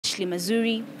Ashley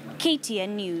Mazuri, KTN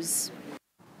News.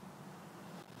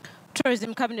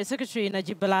 Tourism Cabinet Secretary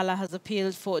Najib Balala has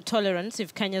appealed for tolerance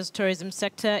if Kenya's tourism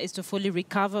sector is to fully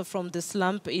recover from the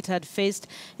slump it had faced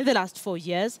in the last 4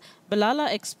 years.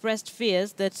 Balala expressed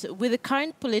fears that with the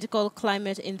current political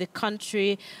climate in the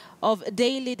country of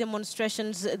daily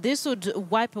demonstrations, this would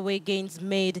wipe away gains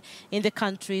made in the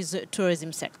country's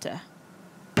tourism sector.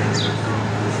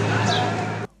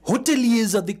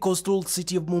 Hoteliers at the coastal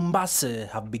city of Mombasa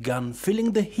have begun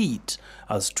feeling the heat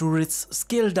as tourists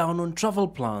scale down on travel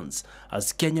plans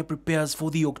as Kenya prepares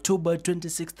for the October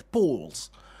 26th polls.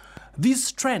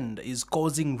 This trend is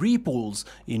causing ripples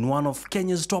in one of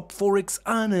Kenya's top forex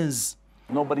earners.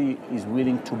 Nobody is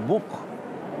willing to book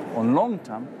on long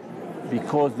term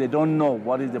because they don't know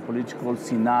what is the political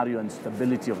scenario and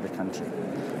stability of the country.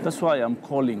 That's why I'm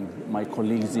calling my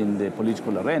colleagues in the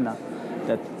political arena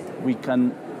that we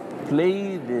can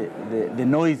play the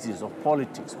noises of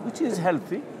politics, which is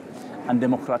healthy and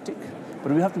democratic,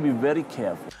 but we have to be very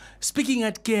careful. Speaking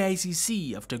at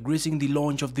KICC after gracing the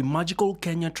launch of the Magical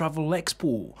Kenya Travel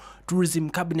Expo, Tourism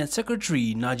Cabinet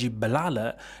Secretary Najib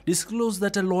Balala disclosed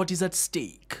that a lot is at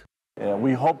stake.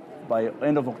 We hope by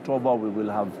end of October we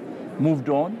will have moved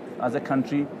on as a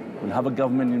country, we'll have a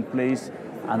government in place,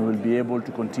 and we'll be able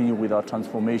to continue with our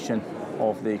transformation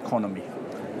of the economy.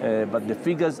 But the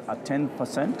figures are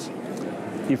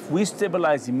 10%. If we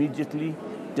stabilize immediately,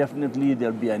 definitely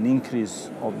there'll be an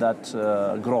increase of that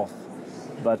growth.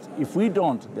 But if we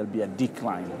don't, there'll be a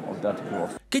decline of that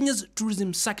growth. Kenya's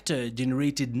tourism sector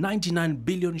generated 99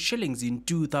 billion shillings in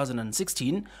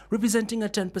 2016, representing a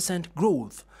 10%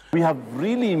 growth. We have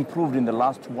really improved in the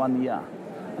last 1 year,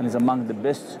 and is among the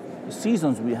best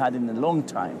seasons we had in a long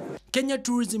time. Kenya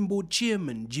Tourism Board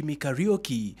Chairman Jimmy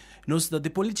Kariuki knows that the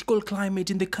political climate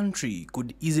in the country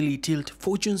could easily tilt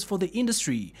fortunes for the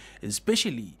industry,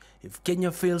 especially if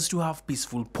Kenya fails to have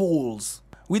peaceful polls.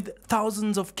 With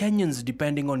thousands of Kenyans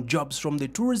depending on jobs from the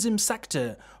tourism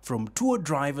sector, from tour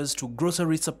drivers to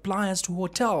grocery suppliers to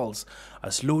hotels, a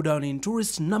slowdown in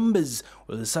tourist numbers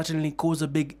will certainly cause a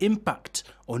big impact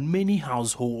on many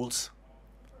households.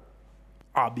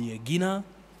 Abi Agina,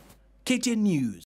 KTN News.